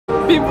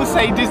People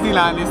say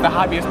Disneyland is the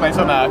happiest place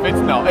on earth. It's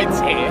not. It's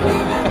here.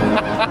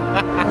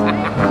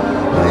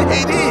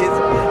 It is.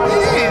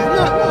 It is.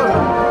 No.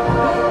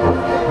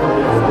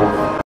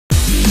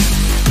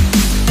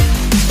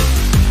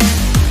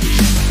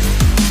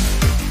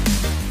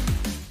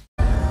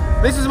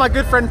 This is my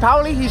good friend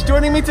Pauli. He's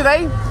joining me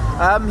today.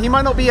 He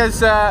might not be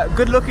as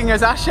good looking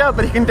as Asha,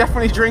 but he can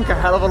definitely drink a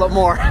hell of a lot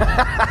more.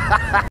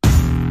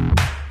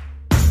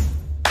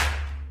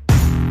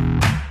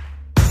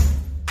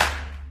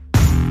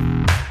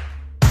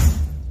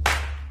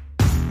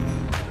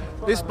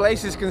 This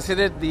place is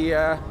considered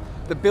the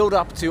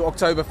build-up to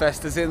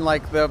Oktoberfest, as in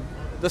like the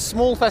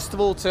small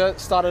festival to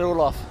start it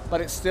all off, but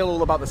it's still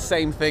all about the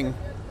same thing: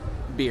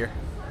 beer.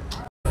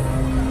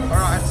 Alright,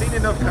 I've seen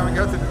enough. Come and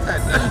go to the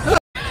tent.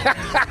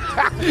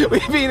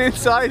 We've been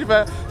inside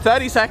for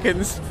 30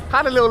 seconds,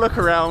 had a little look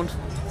around.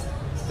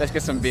 Let's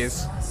get some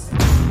beers.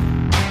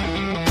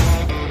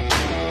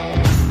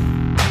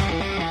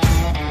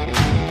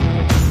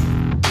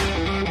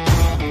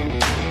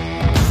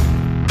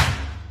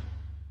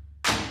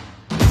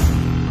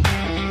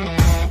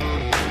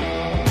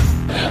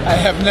 I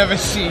have never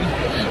seen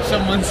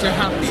someone so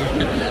happy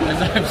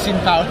as I've seen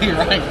Pauli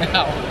right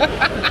now.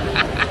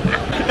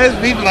 There's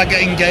people that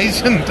get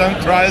engaged and don't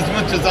cry as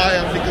much as I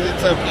am because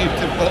it's so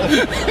beautiful.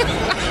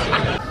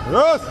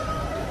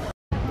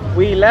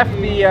 We left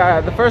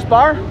the first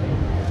bar,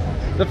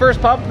 the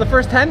first pub, the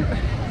first tent,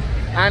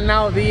 and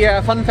now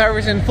the Funfair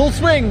is in full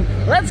swing.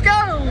 Let's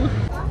go!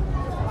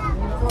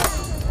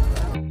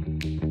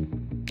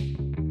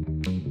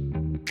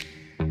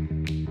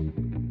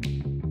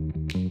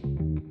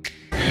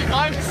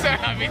 I'm so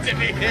happy to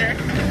be here.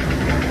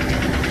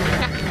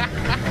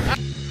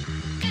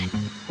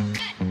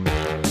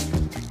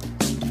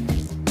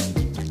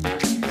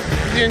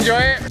 Did you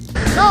enjoy it?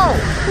 No!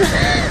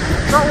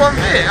 Not one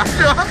bit.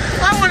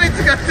 I wanted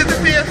to go to the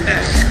beer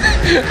tent.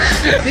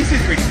 This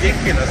is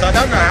ridiculous. I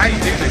don't know how you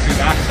do this with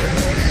Asha.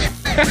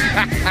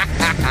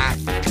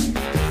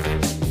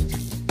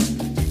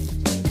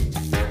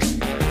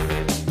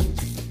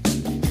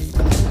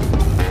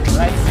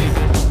 Let's see.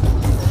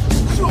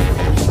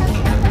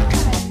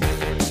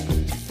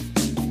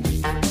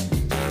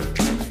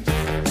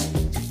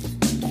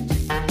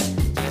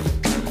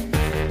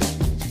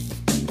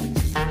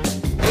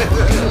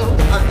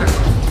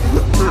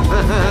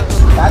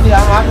 Daddy,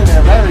 I'm having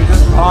a very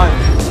good time.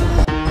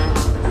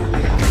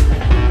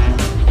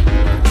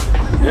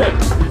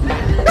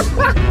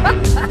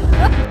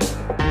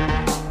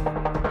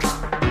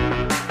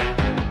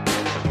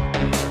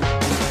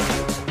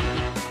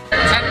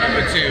 Tent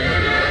number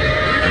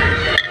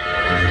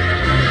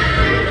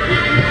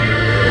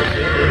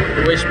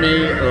 2. Wish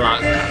me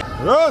luck.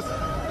 Yes.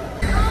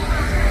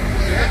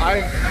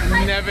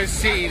 I've never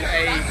seen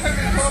a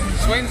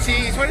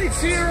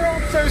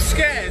 22-year-old so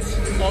scared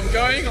of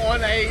going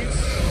on a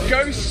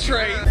ghost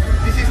train.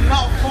 This is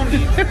not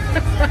funny.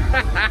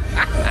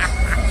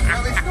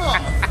 No, it's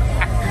not.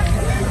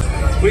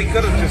 We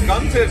could have just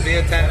gone to a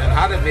beer tent and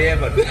had a beer,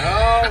 but no.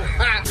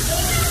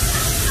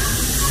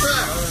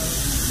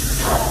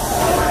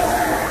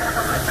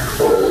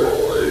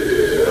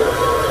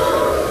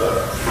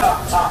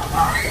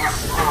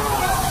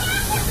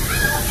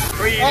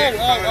 Oh,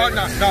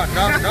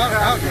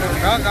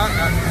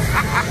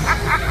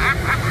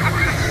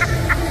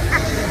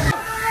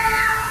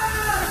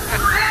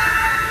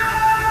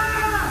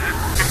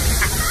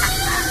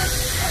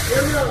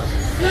 no.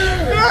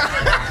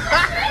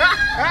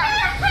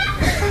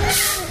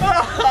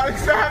 Oh, I'm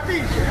so happy.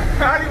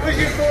 How do you push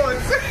your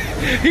forwards?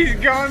 He's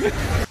gone.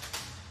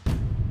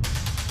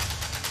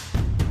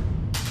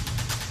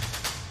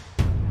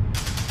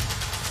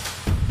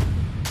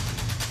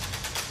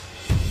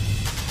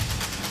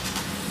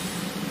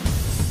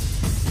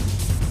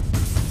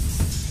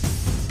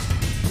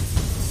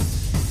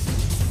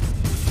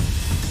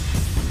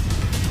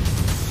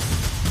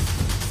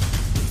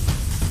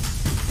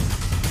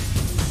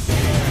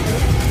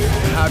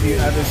 Have you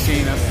ever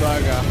seen a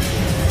burger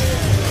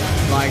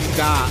like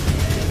that?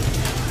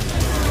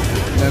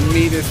 The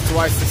meat is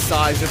twice the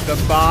size of the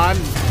bun.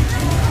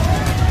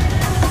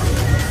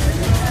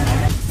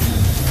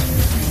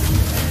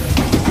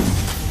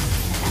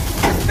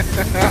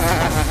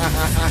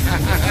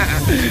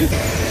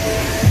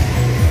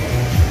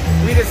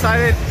 We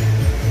decided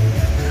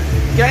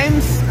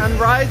games and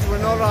rides were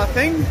not our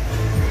thing.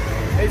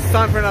 It's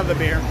time for another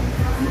beer.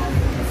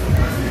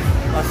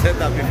 I said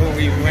that before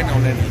we even went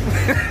on any.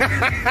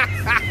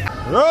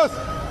 Yes.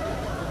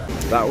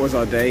 That was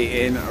our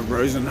day in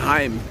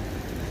Rosenheim.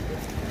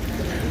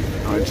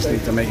 I just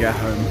need to make it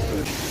home.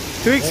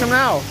 2 weeks from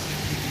now,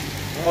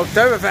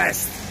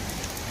 Oktoberfest.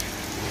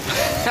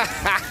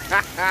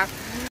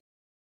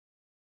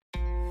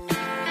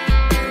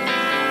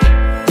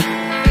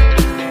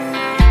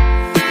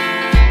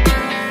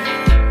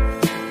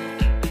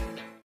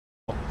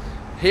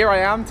 Here I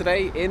am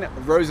today in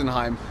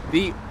Rosenheim,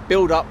 the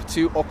build-up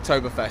to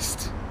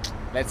Oktoberfest.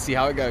 Let's see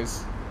how it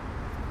goes.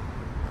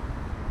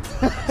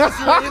 That's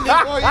really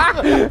for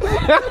you.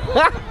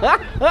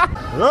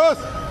 Yes.